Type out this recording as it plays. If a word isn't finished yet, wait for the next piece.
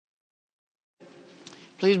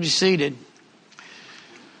Please be seated.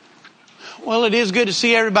 Well, it is good to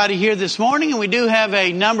see everybody here this morning, and we do have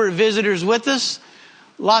a number of visitors with us.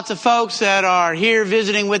 Lots of folks that are here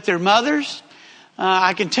visiting with their mothers.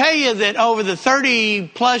 I can tell you that over the 30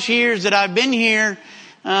 plus years that I've been here,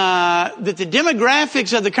 that the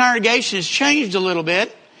demographics of the congregation has changed a little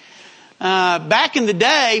bit. Back in the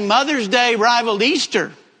day, Mother's Day rivaled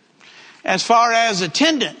Easter as far as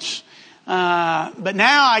attendance. But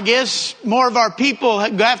now I guess more of our people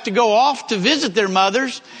have to go off to visit their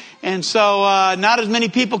mothers. And so not as many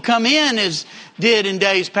people come in as did in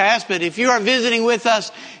days past. But if you are visiting with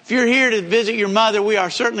us, if you're here to visit your mother, we are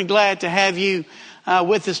certainly glad to have you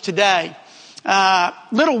with us today.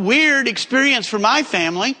 Little weird experience for my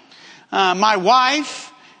family. My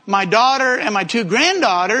wife, my daughter, and my two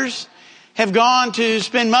granddaughters have gone to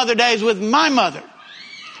spend Mother Days with my mother.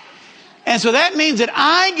 And so that means that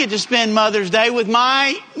I get to spend Mother's Day with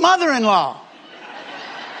my mother-in-law.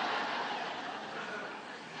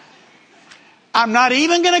 I'm not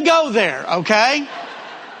even going to go there, okay?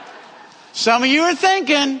 Some of you are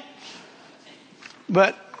thinking,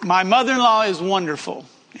 but my mother-in-law is wonderful.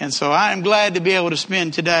 And so I am glad to be able to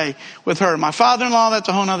spend today with her. My father-in-law, that's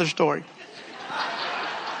a whole other story.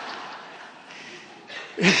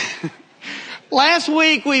 Last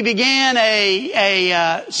week we began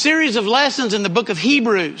a series of lessons in the book of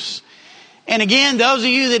Hebrews. And again, those of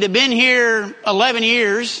you that have been here 11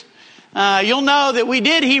 years, you'll know that we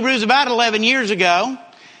did Hebrews about 11 years ago.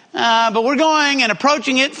 But we're going and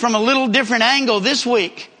approaching it from a little different angle this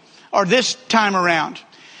week, or this time around.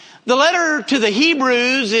 The letter to the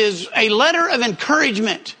Hebrews is a letter of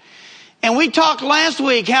encouragement. And we talked last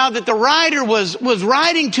week how that the writer was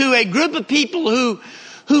writing to a group of people who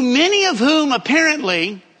many of whom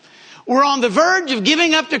apparently were on the verge of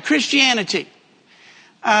giving up their Christianity.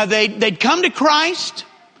 They'd come to Christ.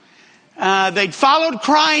 They'd followed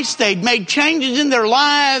Christ. They'd made changes in their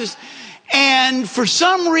lives. And for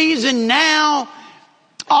some reason now,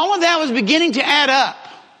 all of that was beginning to add up.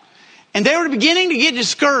 And they were beginning to get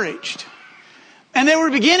discouraged. And they were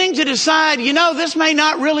beginning to decide, this may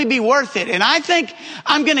not really be worth it. And I think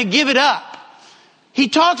I'm going to give it up. He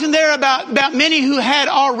talks in there about many who had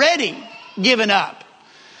already given up.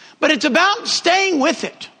 But it's about staying with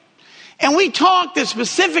it. And we talked that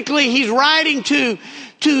specifically he's writing to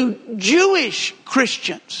Jewish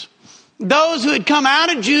Christians. Those who had come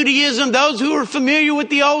out of Judaism, those who were familiar with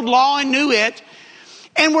the old law and knew it,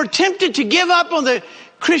 and were tempted to give up on the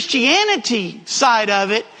Christianity side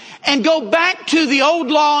of it and go back to the old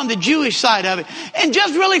law and the Jewish side of it and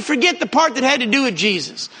just really forget the part that had to do with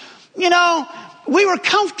Jesus. We were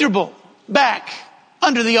comfortable back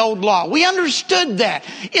under the old law. We understood that.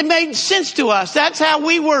 It made sense to us. That's how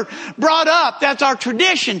we were brought up. That's our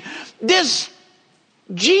tradition. This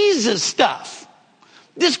Jesus stuff,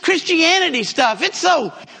 this Christianity stuff, it's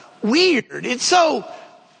so weird. It's so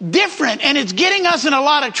different, and it's getting us in a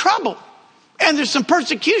lot of trouble. And there's some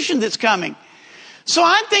persecution that's coming. So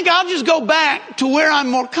I think I'll just go back to where I'm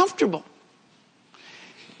more comfortable.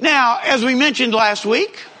 Now, as we mentioned last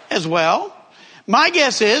week as well, my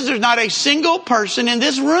guess is there's not a single person in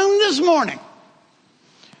this room this morning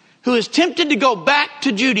who is tempted to go back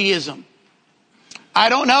to Judaism. I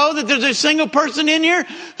don't know that there's a single person in here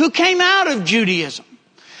who came out of Judaism.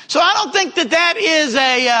 So I don't think that is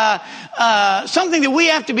something that we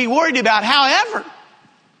have to be worried about. However,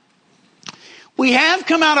 we have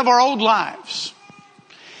come out of our old lives.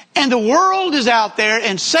 And the world is out there,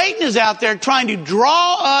 and Satan is out there trying to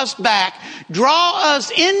draw us back, draw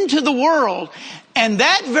us into the world. And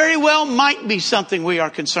that very well might be something we are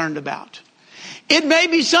concerned about. It may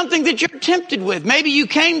be something that you're tempted with. Maybe you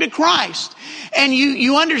came to Christ and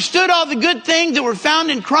you understood all the good things that were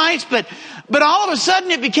found in Christ, but all of a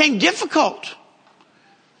sudden it became difficult.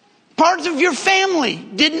 Parts of your family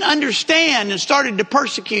didn't understand and started to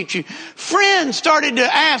persecute you. Friends started to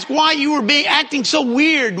ask why you were acting so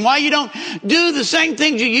weird and why you don't do the same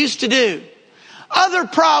things you used to do. Other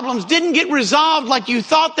problems didn't get resolved like you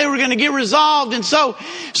thought they were going to get resolved. And so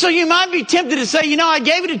you might be tempted to say, I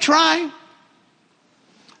gave it a try,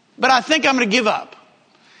 but I think I'm going to give up.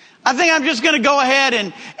 I think I'm just going to go ahead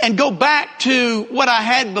and go back to what I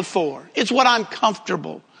had before. It's what I'm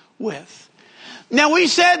comfortable with. Now, we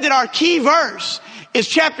said that our key verse is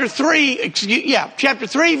chapter 3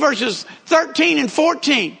 verses 13 and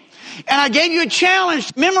 14. And I gave you a challenge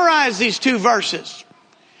to memorize these two verses.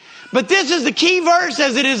 But this is the key verse,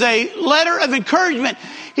 as it is a letter of encouragement.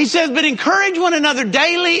 He says, but encourage one another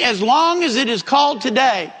daily as long as it is called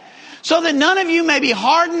today, so that none of you may be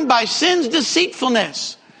hardened by sin's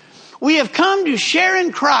deceitfulness. We have come to share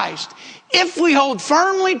in Christ if we hold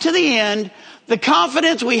firmly to the end the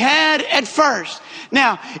confidence we had at first.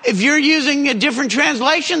 Now, if you're using a different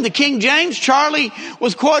translation, the King James, Charlie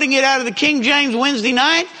was quoting it out of the King James Wednesday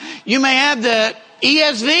night. You may have the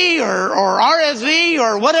ESV or RSV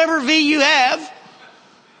or whatever V you have.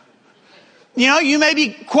 You know, you may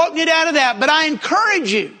be quoting it out of that, but I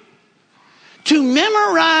encourage you to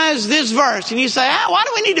memorize this verse. And you say, why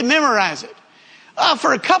do we need to memorize it?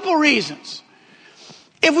 For a couple reasons.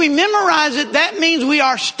 If we memorize it, that means we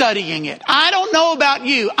are studying it. I don't know about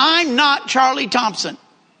you. I'm not Charlie Thompson.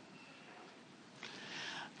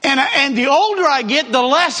 And the older I get, the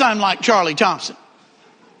less I'm like Charlie Thompson.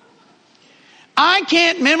 I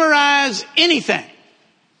can't memorize anything.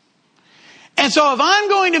 And so if I'm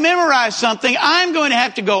going to memorize something, I'm going to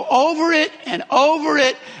have to go over it and over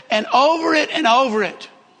it and over it and over it.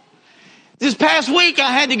 This past week,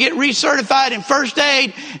 I had to get recertified in first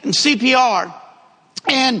aid and CPR.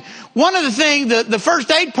 And one of the things, the first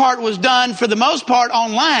aid part was done for the most part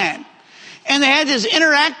online. And they had this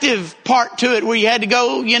interactive part to it where you had to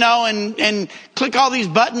go, and click all these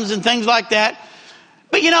buttons and things like that.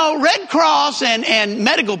 But, Red Cross and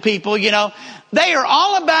medical people, they are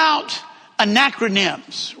all about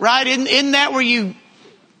acronyms, right? Isn't that where you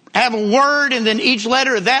have a word and then each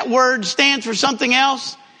letter of that word stands for something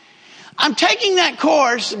else? I'm taking that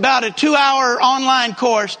course, about a 2-hour online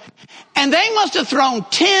course, and they must have thrown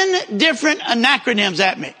 10 different acronyms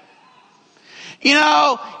at me.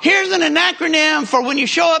 Here's an acronym for when you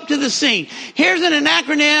show up to the scene. Here's an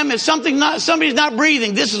acronym if somebody's not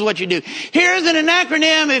breathing, this is what you do. Here's an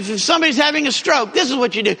acronym if somebody's having a stroke, this is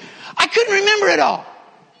what you do. I couldn't remember it all.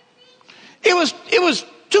 It was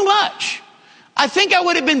too much. I think I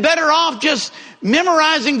would have been better off just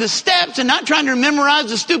memorizing the steps and not trying to memorize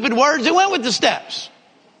the stupid words that went with the steps.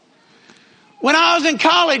 When I was in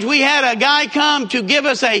college, we had a guy come to give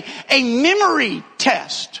us a memory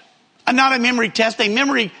test. Not a memory test, a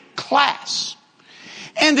memory class.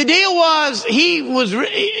 And the deal was, he was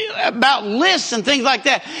about lists and things like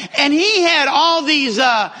that. And he had all these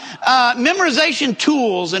memorization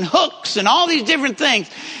tools and hooks and all these different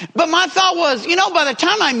things. But my thought was, by the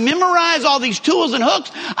time I memorized all these tools and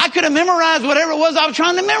hooks, I could have memorized whatever it was I was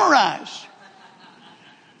trying to memorize.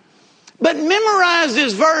 But memorize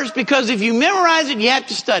this verse, because if you memorize it, you have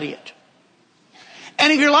to study it.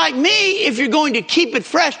 And if you're like me, if you're going to keep it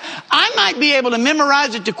fresh, I might be able to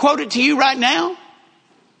memorize it to quote it to you right now.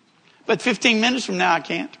 But 15 minutes from now, I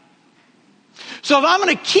can't. So if I'm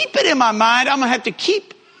going to keep it in my mind, I'm going to have to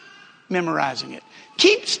keep memorizing it.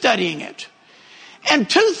 Keep studying it. And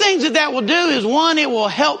two things that will do is, one, it will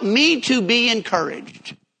help me to be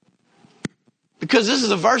encouraged. Because this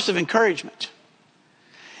is a verse of encouragement.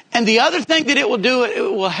 And the other thing that it will do, it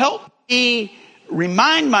will help me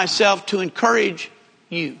remind myself to encourage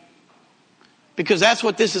you. Because that's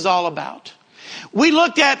what this is all about. We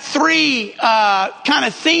looked at 3 kind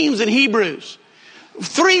of themes in Hebrews.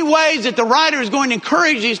 3 ways that the writer is going to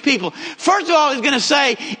encourage these people. First of all, he's going to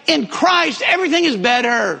say, in Christ, everything is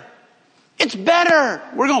better. It's better.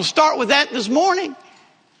 We're going to start with that this morning.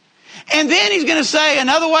 And then he's going to say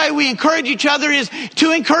another way we encourage each other is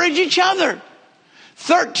to encourage each other.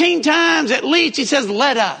 13 times at least he says,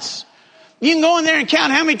 let us. You can go in there and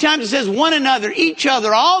count how many times it says one another, each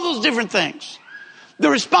other, all those different things. The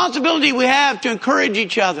responsibility we have to encourage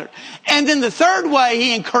each other. And then the third way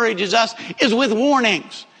he encourages us is with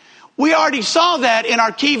warnings. We already saw that in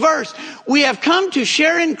our key verse. We have come to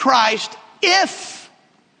share in Christ if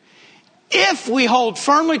we hold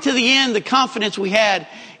firmly to the end the confidence we had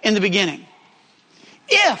in the beginning.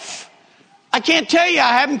 If. I can't tell you,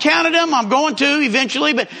 I haven't counted them. I'm going to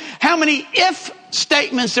eventually, but how many if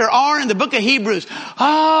statements there are in the book of Hebrews.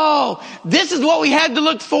 Oh, this is what we had to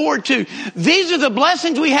look forward to. These are the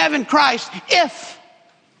blessings we have in Christ if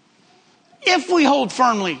we hold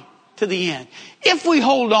firmly to the end, if we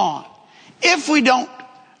hold on, if we don't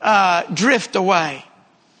drift away.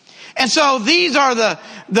 And so these are the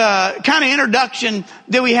kind of introduction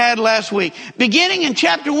that we had last week. Beginning in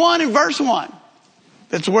chapter 1 and verse 1.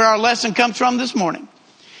 That's where our lesson comes from this morning.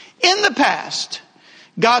 In the past,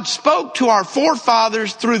 God spoke to our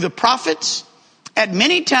forefathers through the prophets at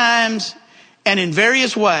many times and in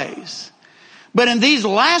various ways. But in these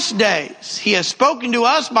last days, he has spoken to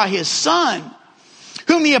us by his Son,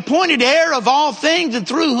 whom he appointed heir of all things and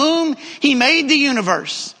through whom he made the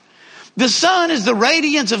universe. The Son is the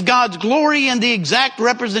radiance of God's glory and the exact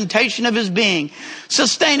representation of his being,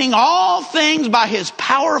 sustaining all things by his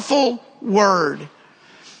powerful word.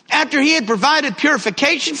 After he had provided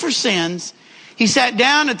purification for sins, he sat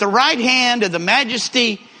down at the right hand of the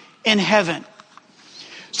Majesty in heaven.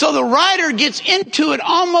 So the writer gets into it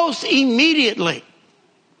almost immediately.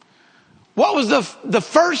 What was the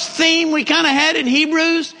first theme we kind of had in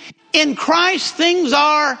Hebrews? In Christ, things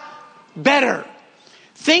are better.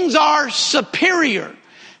 Things are superior.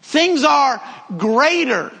 Things are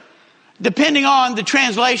greater, depending on the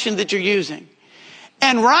translation that you're using.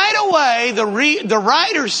 And right away, the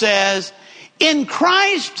writer says, in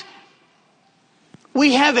Christ,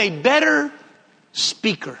 we have a better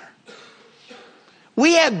speaker.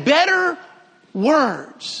 We have better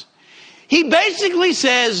words. He basically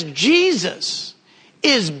says Jesus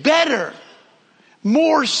is better,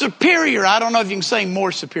 more superior. I don't know if you can say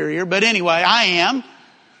more superior, but anyway, I am.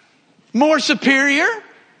 More superior.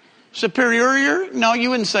 Superior? No, you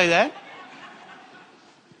wouldn't say that.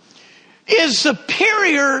 Is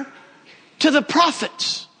superior to the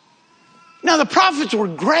prophets. Now, the prophets were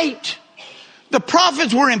great. The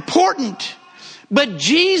prophets were important. But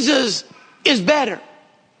Jesus is better.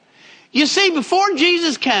 You see, before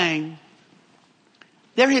Jesus came,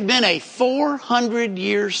 there had been a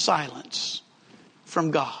 400-year silence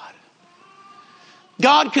from God.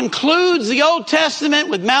 God concludes the Old Testament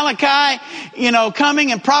with Malachi,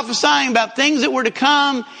 coming and prophesying about things that were to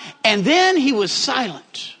come. And then he was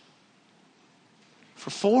silent for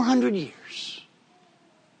 400 years.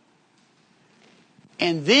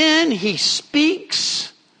 And then he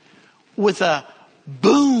speaks with a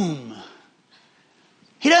boom.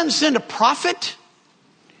 He doesn't send a prophet.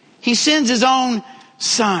 He sends his own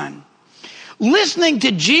Son. Listening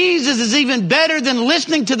to Jesus is even better than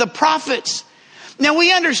listening to the prophets. Now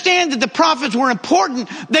we understand that the prophets were important.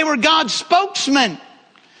 They were God's spokesmen.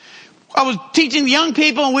 I was teaching the young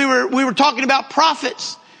people and we were talking about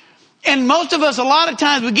prophets. And most of us, a lot of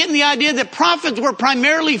times, we get in the idea that prophets were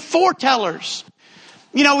primarily foretellers.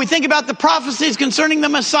 We think about the prophecies concerning the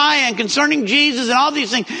Messiah and concerning Jesus and all these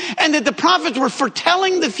things, and that the prophets were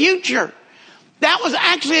foretelling the future. That was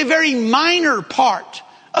actually a very minor part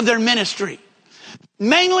of their ministry.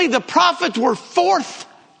 Mainly the prophets were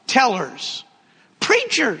forthtellers,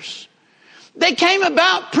 preachers. They came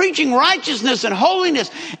about preaching righteousness and holiness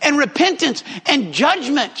and repentance and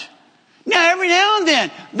judgment. Now, every now and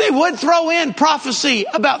then, they would throw in prophecy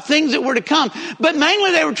about things that were to come. But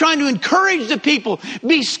mainly they were trying to encourage the people,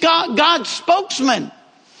 be God's spokesman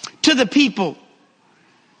to the people.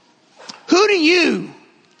 Who do you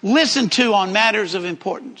listen to on matters of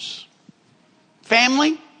importance?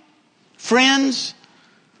 Family? Friends?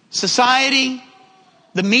 Society?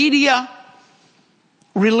 The media?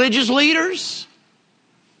 Religious leaders?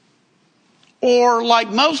 Or, like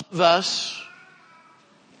most of us,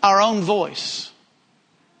 our own voice?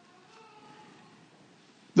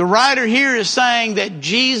 The writer here is saying that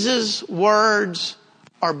Jesus' words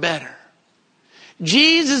are better.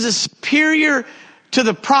 Jesus is superior to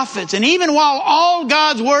the prophets. And even while all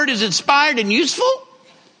God's word is inspired and useful,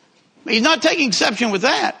 he's not taking exception with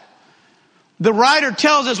that. The writer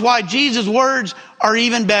tells us why Jesus' words are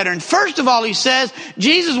even better. And first of all, he says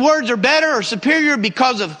Jesus' words are better or superior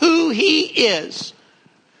because of who he is.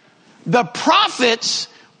 The prophets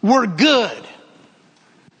were good,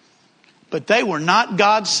 but they were not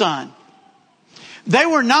God's Son. They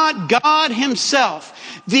were not God himself.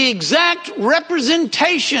 The exact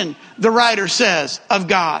representation, the writer says, of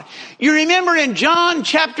God. You remember in John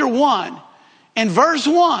chapter 1 and verse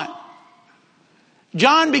 1,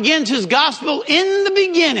 John begins his gospel, in the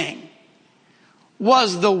beginning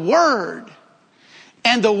was the Word,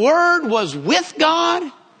 and the Word was with God,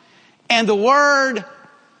 and the Word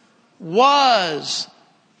was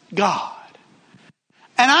God.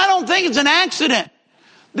 And I don't think it's an accident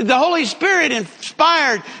that the Holy Spirit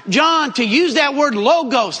inspired John to use that word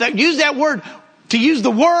logos, to use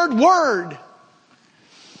the word.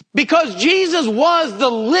 Because Jesus was the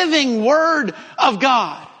living Word of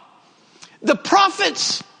God. The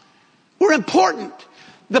prophets were important.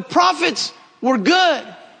 The prophets were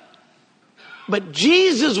good. But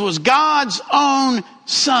Jesus was God's own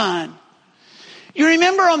Son. You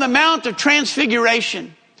remember on the Mount of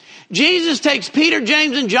Transfiguration, Jesus takes Peter,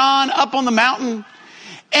 James, and John up on the mountain,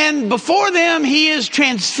 and before them he is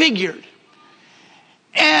transfigured.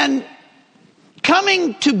 And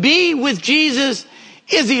coming to be with Jesus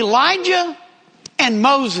is Elijah and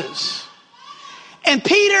Moses. And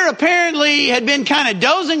Peter apparently had been kind of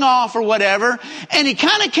dozing off or whatever, and he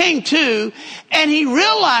kind of came to, and he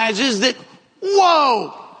realizes that,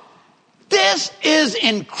 whoa, this is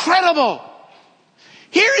incredible.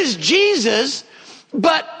 Here is Jesus,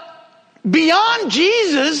 but beyond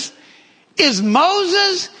Jesus is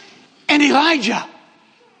Moses and Elijah.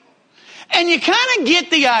 And you kind of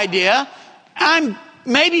get the idea, I'm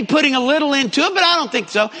maybe putting a little into it, but I don't think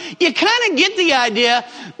so. You kind of get the idea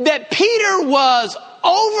that Peter was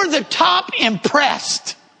over the top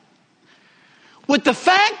impressed with the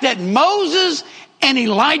fact that Moses and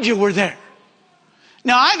Elijah were there.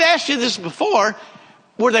 Now, I've asked you this before.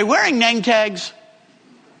 Were they wearing name tags?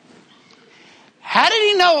 How did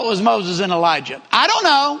he know it was Moses and Elijah? I don't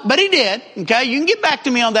know, but he did. Okay, you can get back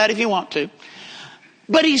to me on that if you want to.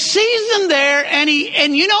 But he sees them there, and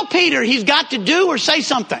you know Peter, he's got to do or say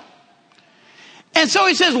something. And so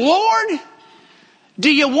he says, Lord,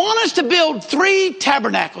 do you want us to build 3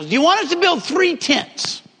 tabernacles? Do you want us to build 3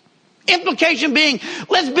 tents? Implication being,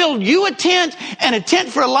 let's build you a tent and a tent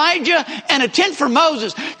for Elijah and a tent for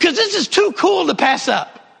Moses, because this is too cool to pass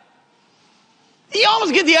up. You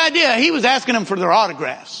almost get the idea he was asking them for their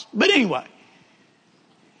autographs. But anyway.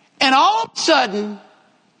 And all of a sudden,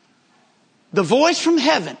 the voice from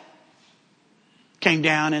heaven came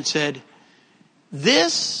down and said,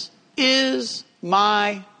 this is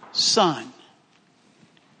my son.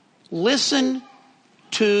 Listen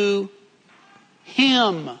to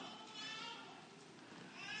him.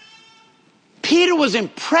 Peter was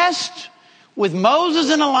impressed with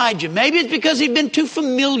Moses and Elijah. Maybe it's because he'd been too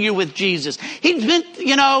familiar with Jesus. He'd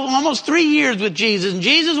been, almost 3 years with Jesus. And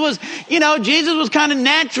Jesus was kind of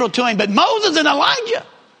natural to him. But Moses and Elijah.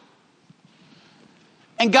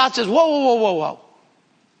 And God says, whoa.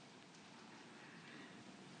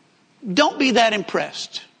 Don't be that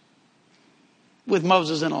impressed with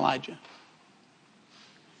Moses and Elijah.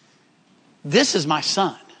 This is my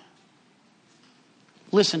son.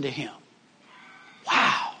 Listen to him.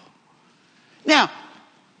 Wow. Now,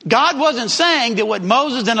 God wasn't saying that what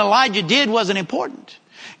Moses and Elijah did wasn't important.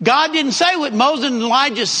 God didn't say what Moses and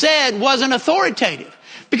Elijah said wasn't authoritative.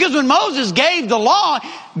 Because when Moses gave the law,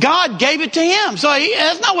 God gave it to him. So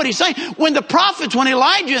that's not what he's saying. When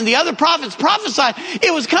Elijah and the other prophets prophesied,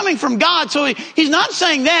 it was coming from God. So he's not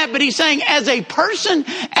saying that, but he's saying as the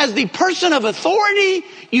person of authority,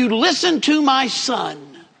 you listen to my son.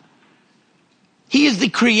 He is the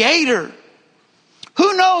creator.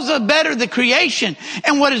 Who knows better the creation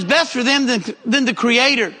and what is best for them than the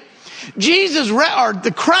creator?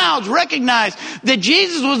 The crowds recognized that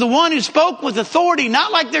Jesus was the one who spoke with authority,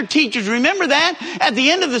 not like their teachers. Remember that? At the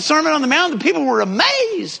end of the Sermon on the Mount, the people were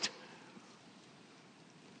amazed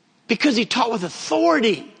because he taught with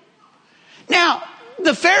authority. Now,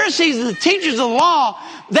 the Pharisees and the teachers of the law,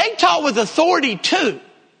 they taught with authority too.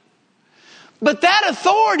 But that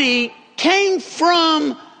authority came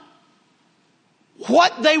from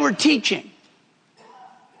what they were teaching.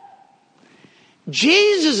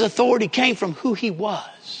 Jesus' authority came from who he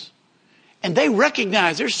was. And they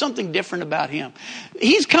recognized there's something different about him.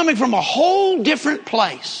 He's coming from a whole different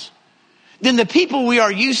place than the people we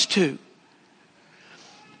are used to.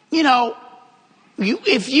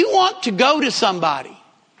 If you want to go to somebody,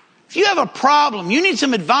 if you have a problem, you need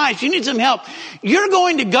some advice, you need some help, you're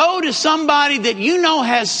going to go to somebody that you know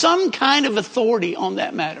has some kind of authority on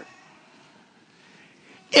that matter.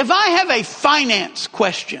 If I have a finance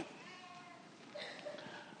question,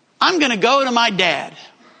 I'm going to go to my dad.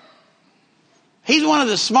 He's one of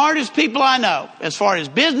the smartest people I know as far as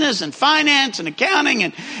business and finance and accounting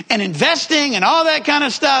and investing and all that kind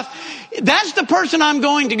of stuff. That's the person I'm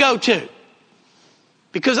going to go to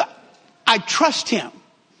because I trust him.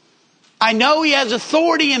 I know he has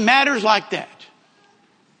authority in matters like that.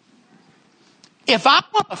 If I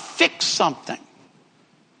want to fix something,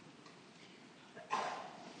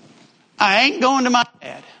 I ain't going to my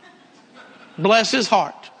dad. Bless his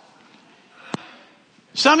heart.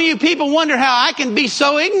 Some of you people wonder how I can be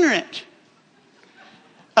so ignorant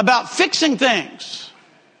about fixing things.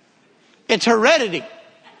 It's heredity.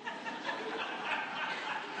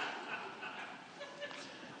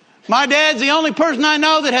 My dad's the only person I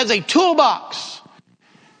know that has a toolbox.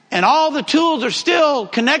 And all the tools are still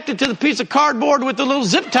connected to the piece of cardboard with the little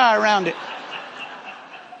zip tie around it.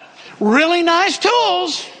 Really nice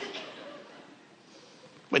tools,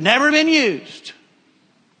 but never been used.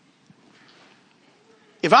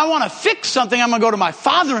 If I want to fix something, I'm going to go to my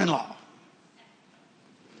father-in-law.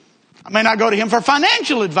 I may not go to him for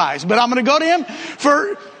financial advice, but I'm going to go to him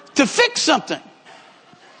to fix something.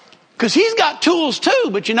 Because he's got tools too,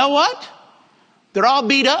 but you know what? They're all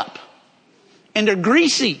beat up. And they're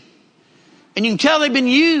greasy. And you can tell they've been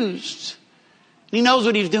used. And he knows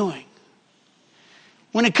what he's doing.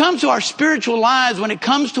 When it comes to our spiritual lives, when it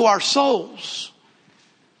comes to our souls,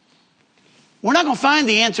 we're not going to find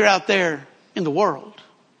the answer out there in the world.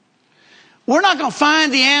 We're not going to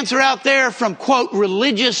find the answer out there from, quote,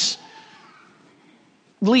 religious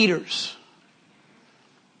leaders.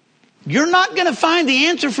 You're not going to find the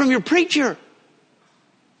answer from your preacher.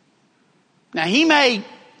 Now, he may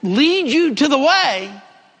lead you to the way,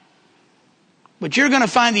 but you're going to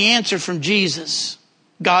find the answer from Jesus,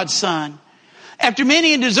 God's Son. After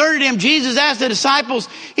many had deserted him, Jesus asked the disciples,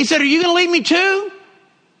 he said, are you going to leave me too?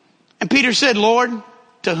 And Peter said, Lord,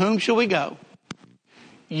 to whom shall we go?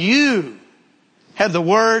 You have the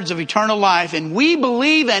words of eternal life, and we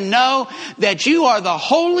believe and know that you are the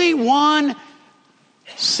Holy One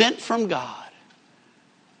sent from God.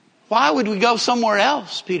 Why would we go somewhere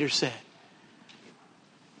else? Peter said.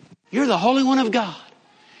 You're the Holy One of God.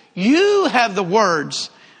 You have the words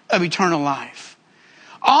of eternal life.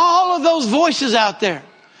 All of those voices out there,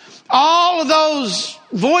 all of those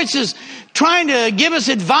voices trying to give us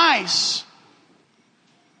advice,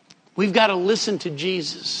 we've got to listen to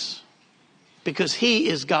Jesus because he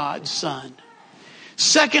is God's Son.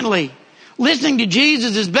 Secondly, listening to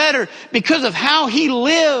Jesus is better because of how he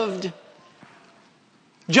lived.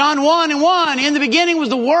 John 1:1, in the beginning was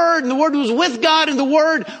the Word, and the Word was with God, and the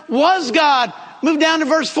Word was God. Move down to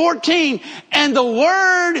verse 14. And the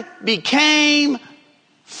Word became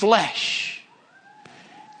flesh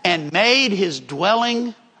and made his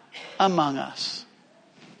dwelling among us.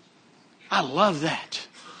 I love that.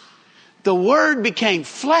 The Word became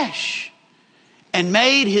flesh and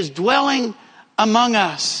made his dwelling among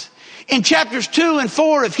us. In chapters 2 and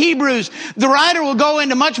 4 of Hebrews, the writer will go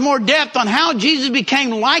into much more depth on how Jesus became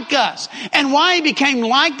like us and why he became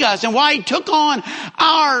like us and why he took on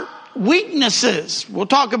our weaknesses. We'll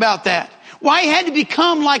talk about that. Why he had to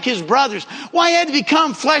become like his brothers. Why he had to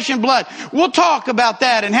become flesh and blood. We'll talk about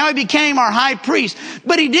that and how he became our high priest.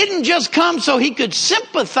 But he didn't just come so he could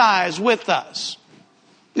sympathize with us.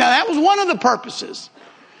 Now that was one of the purposes.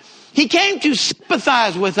 He came to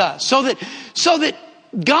sympathize with us so that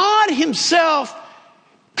God himself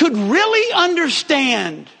could really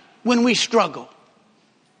understand when we struggle.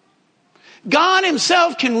 God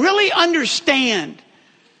himself can really understand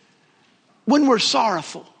when we're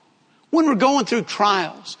sorrowful, when we're going through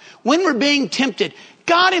trials, when we're being tempted.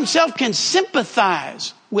 God himself can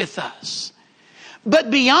sympathize with us. But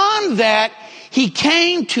beyond that, he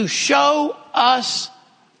came to show us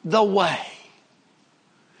the way.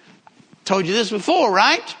 Told you this before,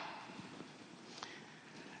 right?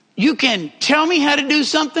 You can tell me how to do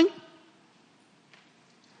something,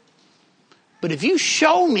 but if you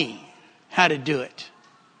show me how to do it,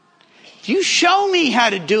 if you show me how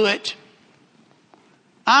to do it,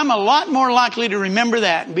 I'm a lot more likely to remember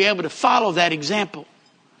that and be able to follow that example.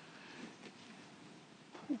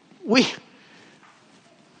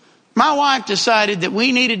 My wife decided that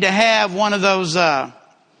we needed to have one of those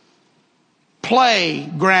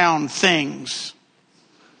playground things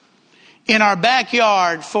in our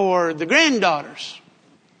backyard for the granddaughters.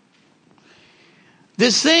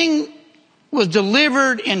 This thing was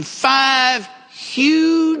delivered in 5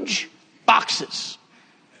 huge boxes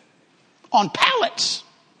on pallets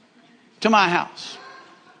to my house.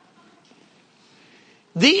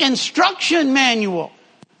 The instruction manual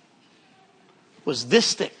was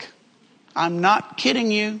this thick. I'm not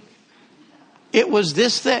kidding you. It was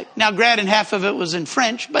this thick. Now, granted, half of it was in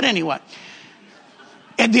French, but anyway.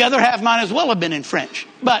 And the other half might as well have been in French.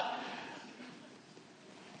 But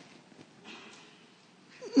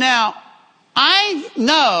now, I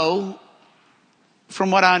know,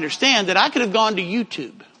 from what I understand, that I could have gone to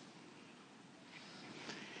YouTube.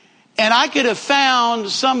 And I could have found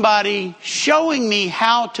somebody showing me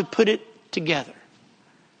how to put it together.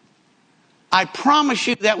 I promise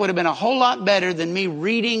you that would have been a whole lot better than me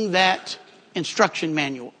reading that instruction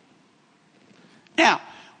manual. Now,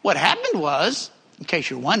 what happened was, in case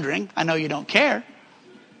you're wondering, I know you don't care,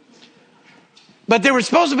 but there were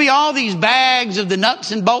supposed to be all these bags of the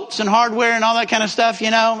nuts and bolts and hardware and all that kind of stuff,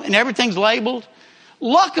 you know, and everything's labeled.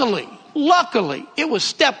 Luckily, it was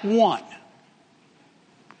step 1.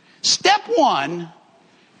 Step 1,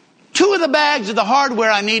 2 of the bags of the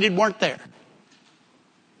hardware I needed weren't there.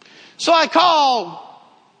 So I called,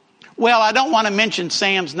 well, I don't want to mention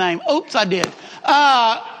Sam's name. Oops, I did.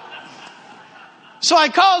 So I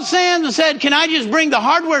called Sam and said, can I just bring the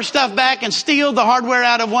hardware stuff back and steal the hardware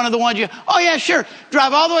out of one of the ones you... Oh, yeah, sure.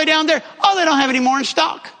 Drive all the way down there. Oh, they don't have any more in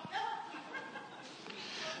stock.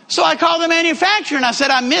 So I called the manufacturer and I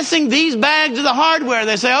said, I'm missing these bags of the hardware.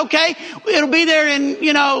 They say, okay, it'll be there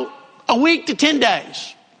in, a week to 10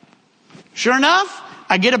 days. Sure enough,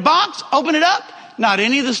 I get a box, open it up, not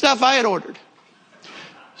any of the stuff I had ordered.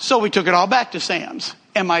 So we took it all back to Sam's.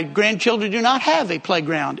 And my grandchildren do not have a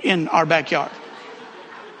playground in our backyard.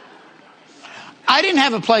 I didn't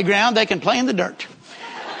have a playground. They can play in the dirt.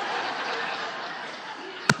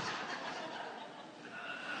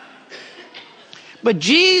 But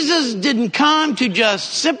Jesus didn't come to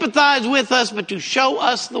just sympathize with us, but to show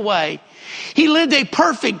us the way. He lived a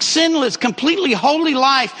perfect, sinless, completely holy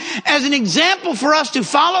life as an example for us to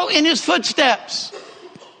follow in his footsteps.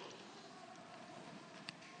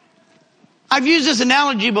 I've used this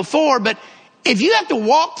analogy before, but if you have to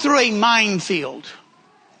walk through a minefield,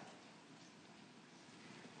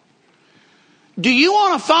 do you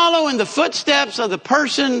want to follow in the footsteps of the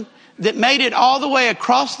person that made it all the way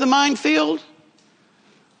across the minefield,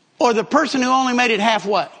 or the person who only made it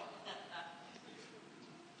halfway?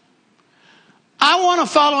 I want to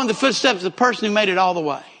follow in the footsteps of the person who made it all the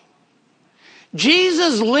way.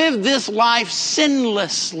 Jesus lived this life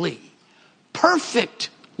sinlessly,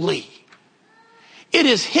 perfectly. It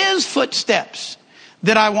is his footsteps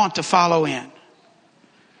that I want to follow in.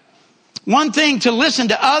 One thing to listen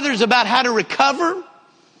to others about how to recover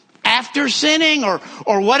after sinning or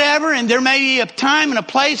whatever, and there may be a time and a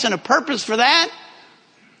place and a purpose for that.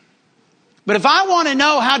 But if I want to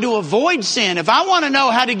know how to avoid sin, if I want to know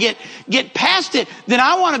how to get past it, then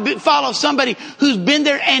I want to follow somebody who's been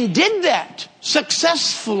there and did that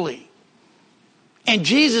successfully. And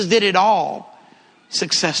Jesus did it all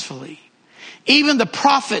successfully. Even the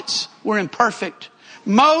prophets were imperfect.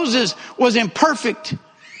 Moses was imperfect.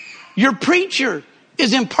 Your preacher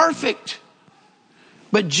is imperfect.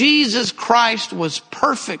 But Jesus Christ was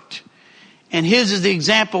perfect. And his is the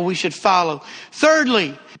example we should follow.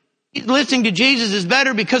 Thirdly, listening to Jesus is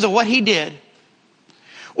better because of what he did.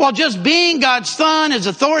 While just being God's son is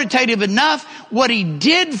authoritative enough, what he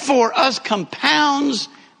did for us compounds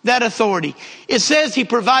that authority. It says he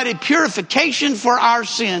provided purification for our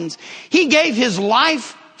sins. He gave his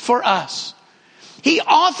life for us. He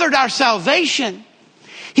authored our salvation.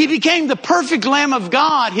 He became the perfect Lamb of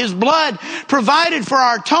God. His blood provided for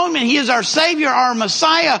our atonement. He is our Savior, our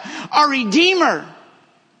Messiah, our Redeemer.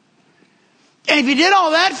 And if he did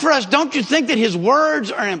all that for us, don't you think that his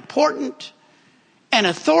words are important and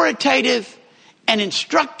authoritative and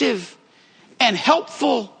instructive and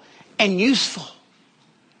helpful and useful?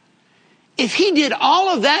 If he did all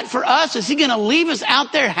of that for us, is he going to leave us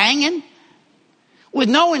out there hanging with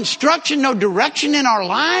no instruction, no direction in our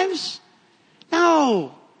lives?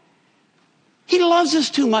 No. He loves us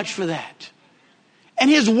too much for that. And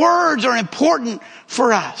his words are important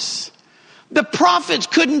for us. The prophets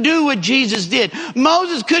couldn't do what Jesus did.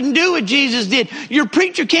 Moses couldn't do what Jesus did. Your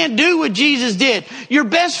preacher can't do what Jesus did. Your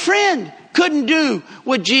best friend couldn't do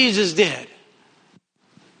what Jesus did.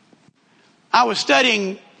 I was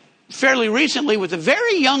studying fairly recently with a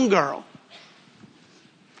very young girl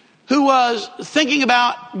who was thinking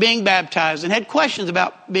about being baptized and had questions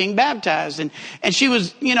about being baptized. And she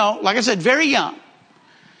was, like I said, very young.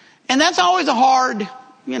 And that's always a hard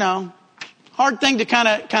thing to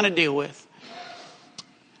kind of deal with.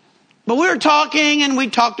 But we were talking, and we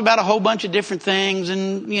talked about a whole bunch of different things,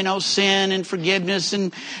 and, sin and forgiveness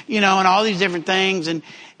and, and all these different things. And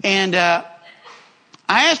I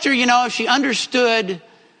asked her, if she understood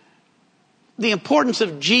the importance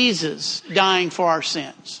of Jesus dying for our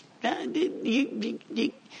sins.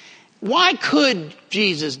 Why could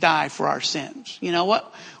Jesus die for our sins?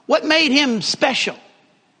 What made him special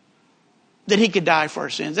that he could die for our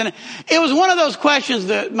sins? And it was one of those questions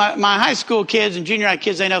that my high school kids and junior high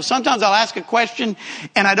kids, they know. Sometimes I'll ask a question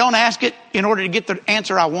and I don't ask it in order to get the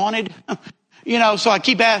answer I wanted. So I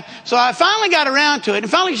keep asking. So I finally got around to it.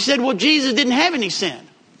 And finally she said, well, Jesus didn't have any sin.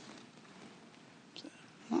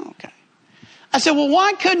 Okay. I said, well,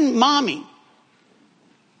 why couldn't mommy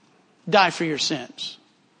die for your sins?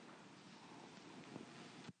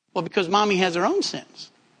 Well, because mommy has her own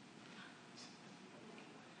sins.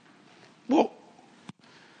 Well,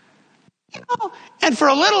 and for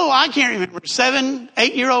a little, I can't remember, 7,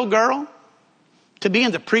 8-year-old girl to be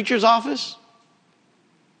in the preacher's office.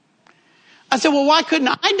 I said, well, why couldn't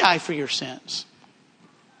I die for your sins?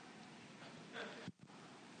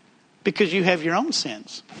 Because you have your own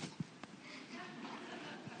sins.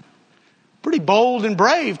 Pretty bold and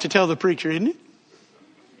brave to tell the preacher, isn't it?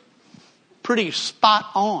 Pretty spot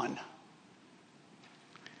on.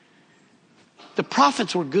 The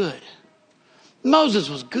prophets were good. Moses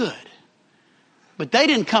was good. But they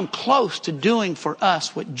didn't come close to doing for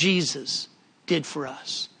us what Jesus did for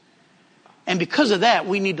us. And because of that,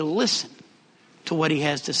 we need to listen to what he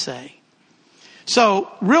has to say.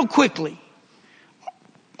 So, real quickly,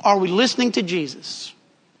 are we listening to Jesus?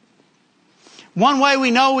 One way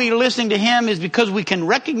we know we're listening to him is because we can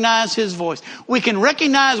recognize his voice. We can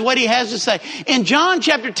recognize what he has to say. In John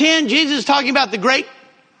chapter 10, Jesus is talking about the great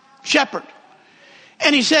shepherd.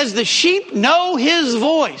 And he says, the sheep know his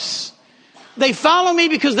voice. They follow me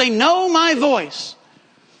because they know my voice.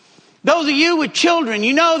 Those of you with children,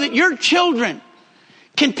 you know that your children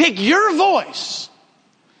can pick your voice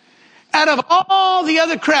out of all the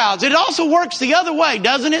other crowds. It also works the other way,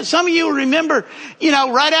 doesn't it? Some of you remember,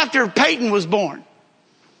 right after Peyton was born.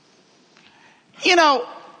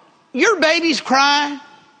 Your babies cry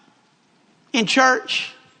in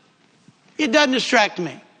church. It doesn't distract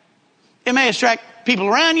me. It may distract people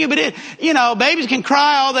around you, but babies can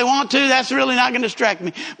cry all they want to. That's really not going to distract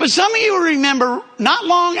me. But some of you will remember not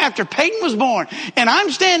long after Peyton was born, and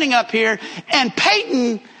I'm standing up here, and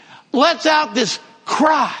Peyton lets out this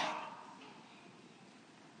cry.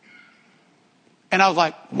 And I was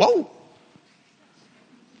like, whoa.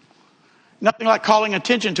 Nothing like calling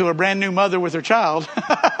attention to a brand new mother with her child.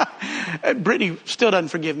 Brittany still doesn't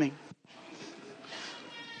forgive me.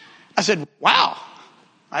 I said, wow.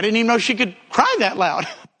 I didn't even know she could cry that loud.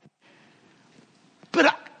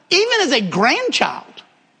 But even as a grandchild,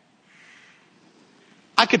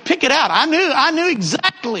 I could pick it out. I knew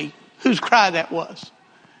exactly whose cry that was.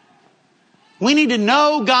 We need to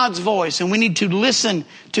know God's voice, and we need to listen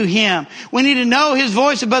to Him. We need to know His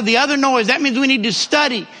voice above the other noise. That means we need to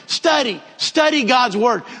study God's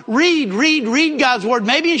Word. Read God's Word,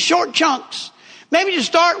 maybe in short chunks. Maybe to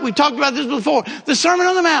start, we talked about this before, the Sermon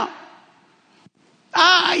on the Mount.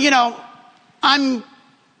 I'm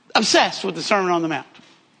obsessed with the Sermon on the Mount.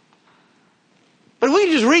 But we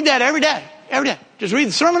can just read that every day. Just read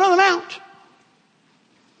the Sermon on the Mount.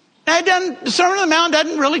 Now, the Sermon on the Mount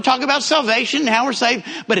doesn't really talk about salvation and how we're saved,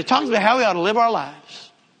 but it talks about how we ought to live our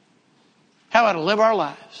lives. How we ought to live our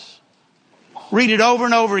lives. Read it over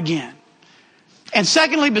and over again. And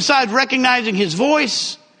secondly, besides recognizing His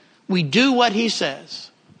voice, we do what He says.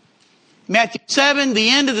 Matthew 7, the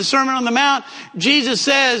end of the Sermon on the Mount, Jesus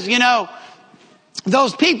says,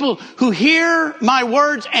 those people who hear my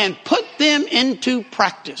words and put them into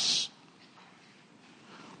practice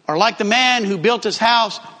are like the man who built his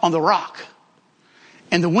house on the rock.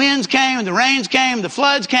 And the winds came, and the rains came, the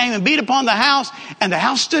floods came and beat upon the house, and the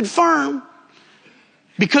house stood firm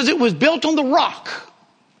because it was built on the rock.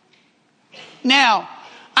 Now,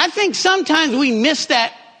 I think sometimes we miss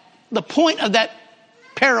the point of that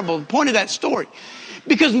parable, the point of that story.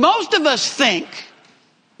 Because most of us think,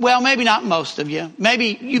 well, maybe not most of you.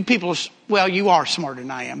 Maybe you people, you are smarter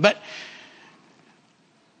than I am. But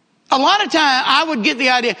a lot of time I would get the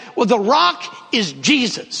idea, the rock is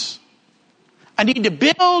Jesus. I need to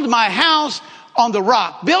build my house on the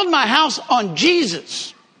rock. Build my house on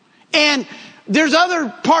Jesus. And there's other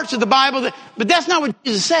parts of the Bible but that's not what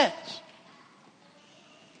Jesus says.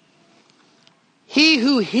 He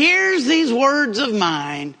who hears these words of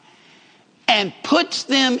mine and puts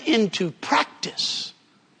them into practice,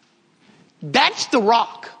 that's the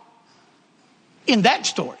rock in that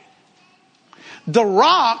story. The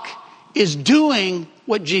rock is doing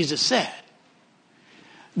what Jesus said.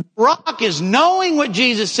 The rock is knowing what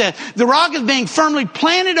Jesus said. The rock is being firmly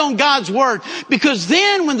planted on God's word, because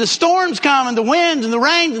then when the storms come and the winds and the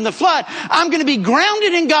rains and the flood, I'm going to be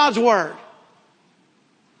grounded in God's word.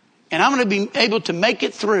 And I'm going to be able to make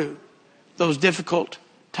it through those difficult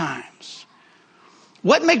times.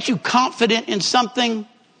 What makes you confident in something?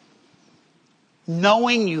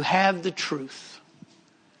 Knowing you have the truth.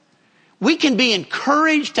 We can be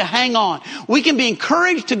encouraged to hang on. We can be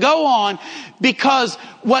encouraged to go on because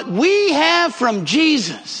what we have from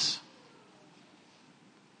Jesus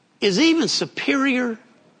is even superior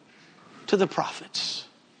to the prophets.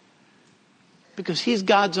 Because He's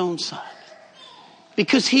God's own Son.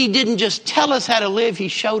 Because He didn't just tell us how to live, He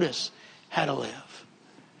showed us how to live.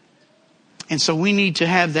 And so we need to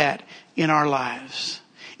have that in our lives.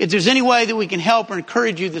 If there's any way that we can help or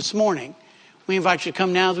encourage you this morning, we invite you to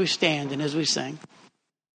come now as we stand and as we sing.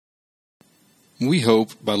 We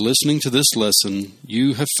hope by listening to this lesson,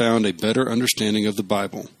 you have found a better understanding of the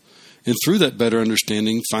Bible. And through that better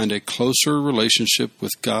understanding, find a closer relationship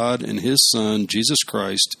with God and His Son, Jesus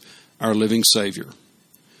Christ, our living Savior.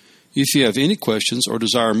 If you have any questions or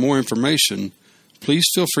desire more information, please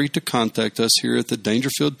feel free to contact us here at the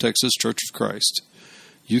Daingerfield, Texas Church of Christ.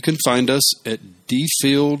 You can find us at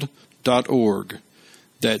dfield.org.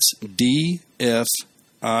 That's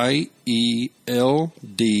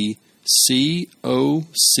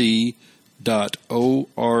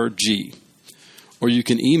DFIELDCOC.org. Or you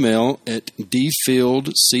can email at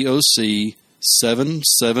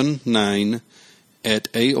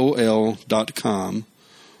dfieldcoc779@aol.com.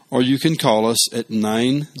 Or you can call us at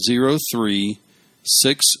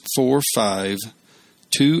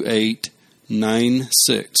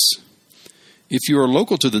 903-645-2896. If you are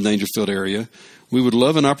local to the Daingerfield area, we would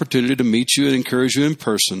love an opportunity to meet you and encourage you in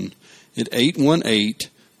person at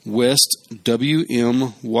West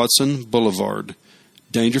W.M. Watson Boulevard,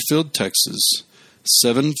 Dangerfield, Texas,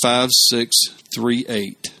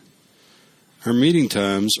 75638. Our meeting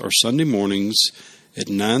times are Sunday mornings at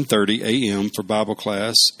 9:30 a.m. for Bible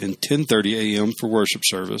class and 10:30 a.m. for worship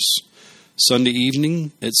service, Sunday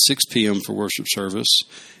evening at 6 p.m. for worship service,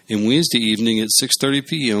 and Wednesday evening at 6:30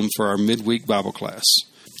 p.m. for our midweek Bible class.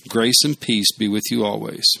 Grace and peace be with you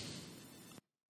always.